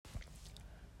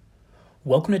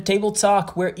Welcome to Table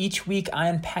Talk, where each week I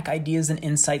unpack ideas and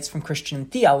insights from Christian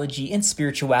theology and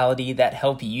spirituality that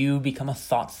help you become a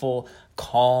thoughtful,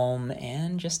 calm,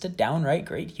 and just a downright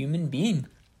great human being.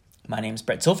 My name is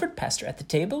Brett Silford, pastor at The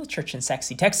Table, a church in Sac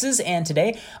City, Texas, and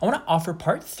today I want to offer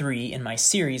part 3 in my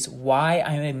series, Why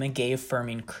I Am a Gay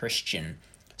Affirming Christian.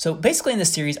 So basically in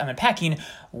this series, I'm unpacking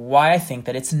why I think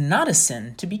that it's not a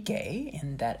sin to be gay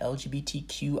and that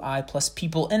LGBTQI plus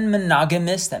people in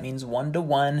monogamous, that means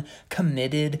one-to-one,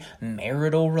 committed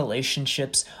marital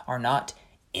relationships are not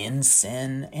in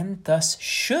sin and thus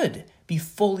should be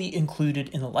fully included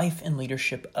in the life and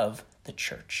leadership of the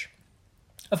church.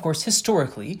 Of course,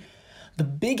 historically, the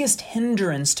biggest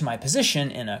hindrance to my position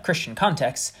in a Christian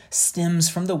context stems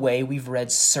from the way we've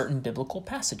read certain biblical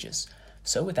passages.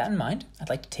 So with that in mind, I'd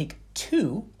like to take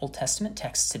 2 Old Testament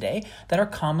texts today that are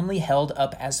commonly held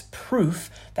up as proof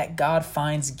that God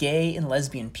finds gay and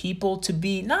lesbian people to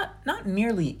be not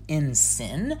merely in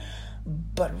sin,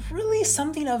 but really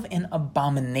something of an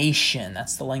abomination.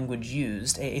 That's the language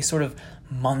used, a sort of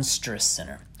monstrous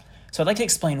sinner. So I'd like to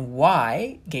explain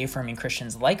why gay-affirming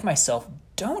Christians like myself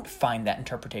don't find that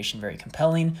interpretation very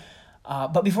compelling.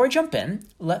 But before I jump in,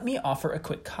 let me offer a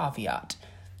quick caveat.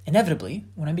 Inevitably,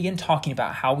 when I begin talking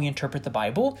about how we interpret the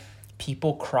Bible,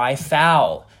 people cry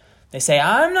foul. They say,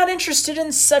 I'm not interested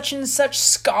in such and such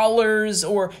scholars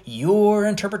or your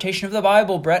interpretation of the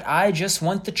Bible, Brett. I just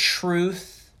want the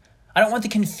truth. I don't want the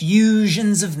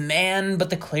confusions of man, but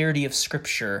the clarity of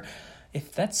Scripture.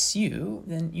 If that's you,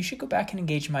 then you should go back and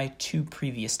engage my 2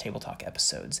 previous Table Talk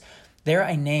episodes. There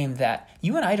I name that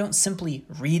you and I don't simply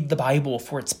read the Bible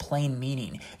for its plain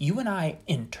meaning. You and I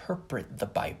interpret the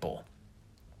Bible.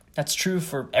 That's true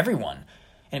for everyone,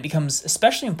 and it becomes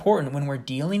especially important when we're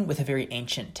dealing with a very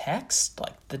ancient text,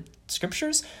 like the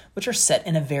Scriptures, which are set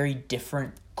in a very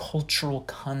different cultural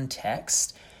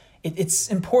context. It's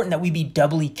important that we be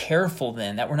doubly careful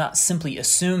then, that we're not simply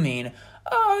assuming,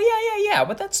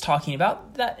 what that's talking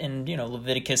about, that in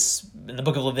Leviticus, in the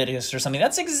book of Leviticus or something,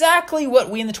 that's exactly what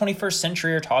we in the 21st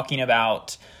century are talking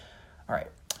about. All right,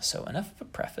 so enough of a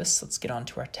preface, let's get on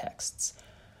to our texts.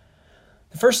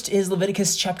 The first is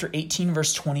Leviticus chapter 18,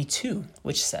 verse 22,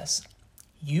 which says,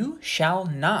 "You shall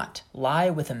not lie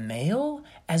with a male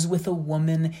as with a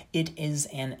woman, it is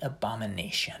an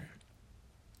abomination."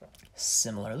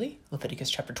 Similarly, Leviticus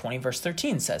chapter 20, verse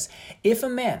 13 says, "If a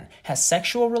man has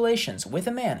sexual relations with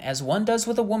a man as one does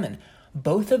with a woman,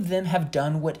 both of them have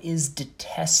done what is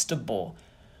detestable.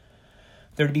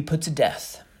 They're to be put to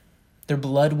death. Their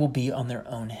blood will be on their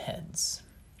own heads."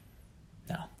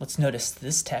 Now, let's notice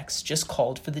this text just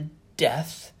called for the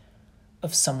death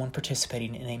of someone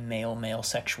participating in a male-male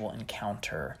sexual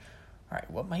encounter. All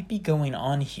right, what might be going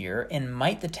on here, and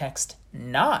might the text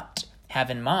not have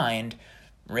in mind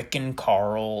Rick and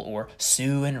Carl or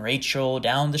Sue and Rachel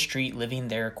down the street living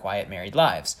their quiet married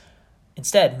lives?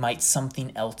 Instead, might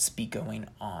something else be going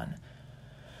on?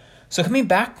 So coming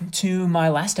back to my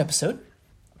last episode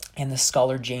and the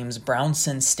scholar James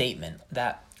Brownson's statement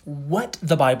that what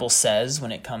the Bible says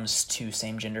when it comes to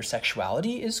same-gender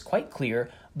sexuality is quite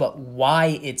clear, but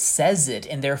why it says it,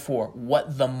 and therefore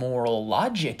what the moral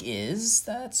logic is,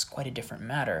 that's quite a different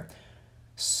matter.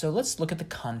 So let's look at the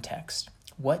context.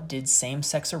 What did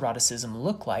same-sex eroticism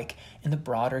look like in the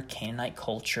broader Canaanite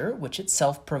culture, which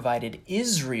itself provided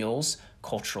Israel's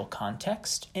cultural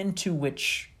context, and to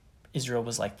which Israel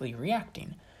was likely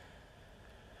reacting?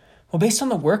 Well, based on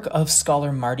the work of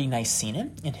scholar Marty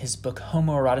Nicena in his book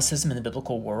Homoeroticism in the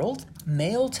Biblical World,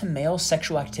 male-to-male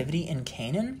sexual activity in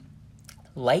Canaan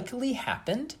likely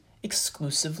happened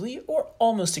exclusively or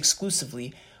almost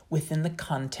exclusively within the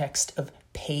context of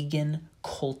pagan,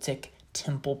 cultic,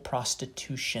 temple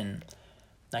prostitution.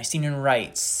 Nicena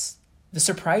writes, "The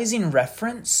surprising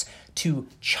reference to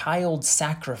child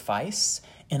sacrifice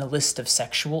in a list of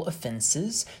sexual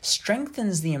offenses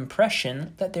strengthens the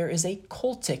impression that there is a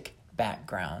cultic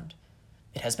background.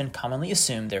 It has been commonly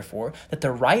assumed, therefore, that the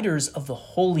writers of the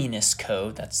Holiness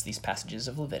Code," that's these passages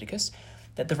of Leviticus,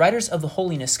 that the writers of the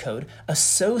Holiness Code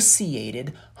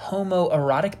associated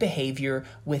homoerotic behavior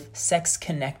with sex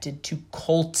connected to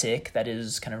cultic, that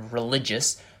is kind of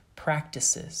religious,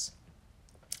 practices.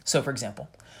 So, for example,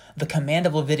 the command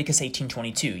of Leviticus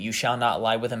 18:22, "You shall not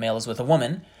lie with a male as with a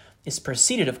woman," is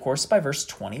preceded, of course, by verse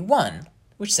 21,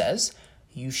 which says,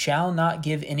 "You shall not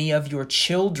give any of your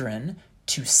children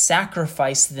to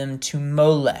sacrifice them to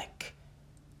Molech."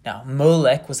 Now,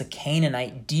 Molech was a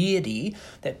Canaanite deity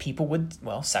that people would,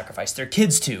 sacrifice their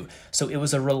kids to. So it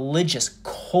was a religious,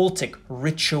 cultic,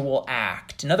 ritual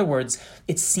act. In other words,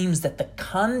 it seems that the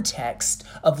context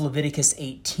of Leviticus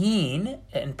 18,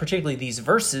 and particularly these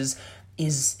verses,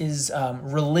 is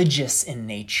religious in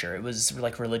nature. It was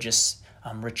like religious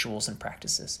rituals and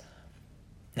practices.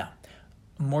 Now,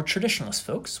 more traditionalist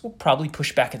folks will probably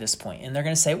push back at this point, and they're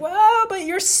going to say, well, but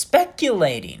you're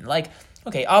speculating. Like,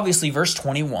 okay, obviously verse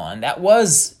 21, that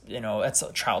was, that's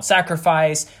a child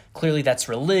sacrifice. Clearly that's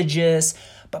religious,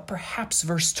 but perhaps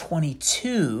verse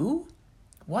 22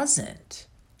 wasn't.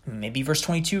 Maybe verse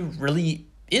 22 really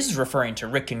is referring to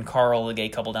Rick and Carl, the gay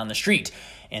couple down the street.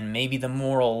 And maybe the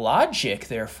moral logic,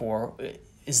 therefore,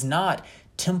 is not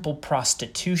temple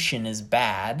prostitution is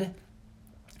bad,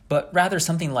 but rather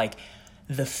something like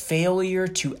the failure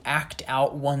to act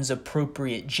out one's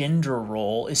appropriate gender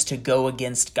role is to go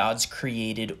against God's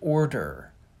created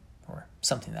order, or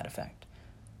something to that effect.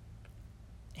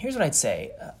 Here's what I'd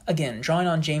say. Again, drawing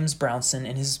on James Brownson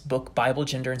in his book, Bible,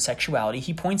 Gender, and Sexuality,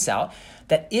 he points out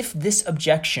that if this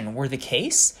objection were the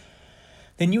case,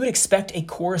 then you would expect a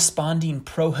corresponding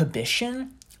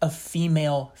prohibition of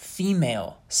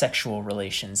female-female sexual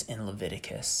relations in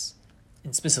Leviticus,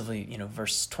 and specifically,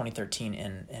 verse 20:13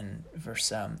 and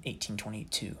verse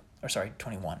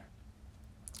 21.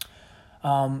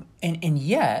 And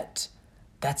yet,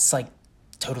 that's like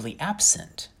totally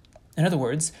absent. In other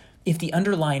words, if the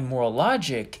underlying moral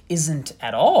logic isn't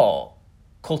at all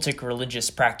cultic religious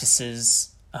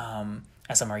practices,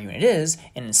 as I'm arguing it is,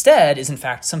 and instead is in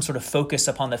fact some sort of focus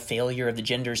upon the failure of the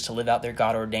genders to live out their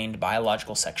God-ordained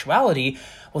biological sexuality,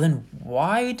 well then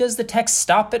why does the text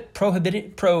stop at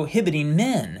prohibiting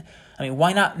men? I mean,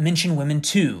 why not mention women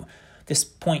too? This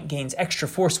point gains extra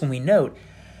force when we note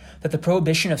that the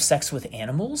prohibition of sex with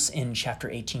animals in chapter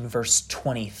 18, verse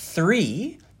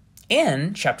 23,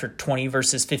 and chapter 20,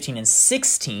 verses 15 and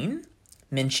 16,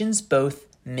 mentions both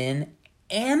men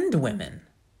and women.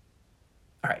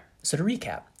 All right, so to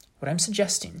recap, what I'm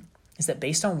suggesting is that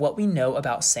based on what we know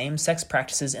about same-sex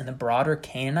practices in the broader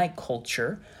Canaanite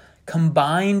culture,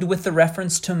 combined with the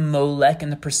reference to Molech in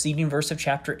the preceding verse of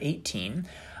chapter 18,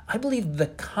 I believe the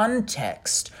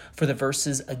context for the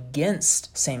verses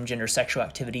against same-gender sexual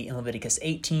activity in Leviticus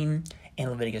 18 and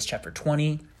Leviticus chapter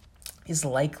 20 is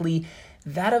likely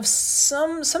that of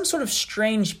some sort of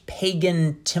strange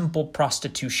pagan temple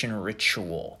prostitution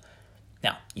ritual.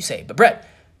 Now, you say, but Brett,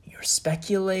 you're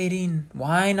speculating.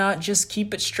 Why not just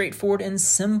keep it straightforward and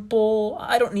simple?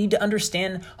 I don't need to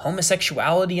understand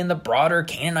homosexuality in the broader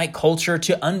Canaanite culture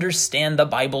to understand the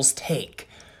Bible's take.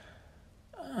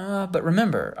 But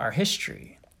remember our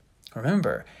history.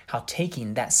 Remember how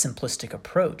taking that simplistic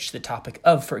approach, the topic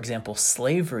of, for example,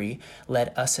 slavery,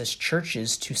 led us as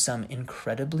churches to some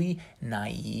incredibly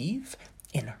naive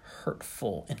and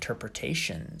hurtful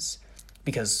interpretations.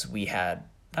 Because we had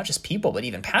not just people, but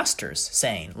even pastors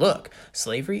saying, look,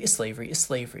 slavery is slavery is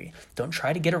slavery. Don't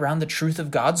try to get around the truth of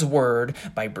God's word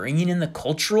by bringing in the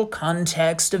cultural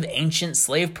context of ancient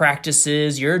slave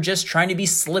practices. You're just trying to be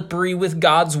slippery with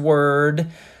God's word.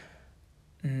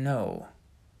 No,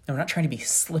 we're not trying to be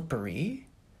slippery.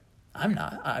 I'm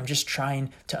not. I'm just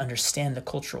trying to understand the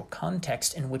cultural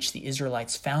context in which the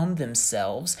Israelites found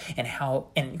themselves and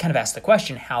kind of ask the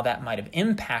question how that might have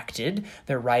impacted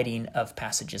their writing of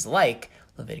passages like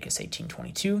Leviticus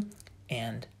 18:22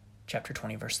 and chapter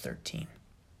 20, verse 13.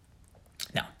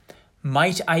 Now,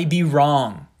 might I be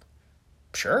wrong?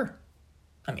 Sure.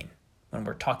 I mean, when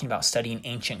we're talking about studying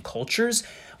ancient cultures,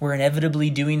 we're inevitably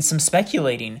doing some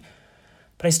speculating.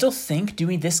 But I still think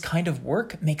doing this kind of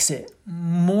work makes it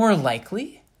more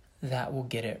likely that we'll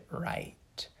get it right.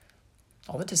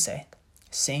 All that to say,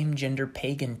 same-gender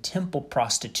pagan temple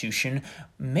prostitution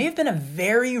may have been a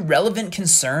very relevant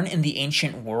concern in the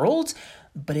ancient world,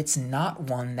 but it's not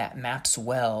one that maps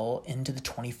well into the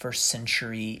 21st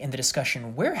century in the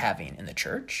discussion we're having in the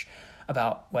church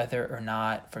about whether or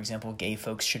not, for example, gay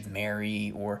folks should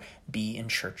marry or be in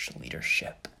church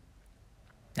leadership.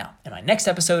 Now, in my next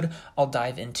episode, I'll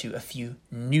dive into a few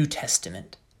New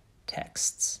Testament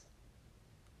texts.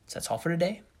 So that's all for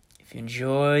today. If you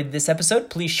enjoyed this episode,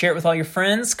 please share it with all your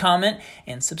friends, comment,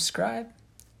 and subscribe.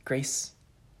 Grace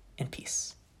and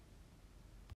peace.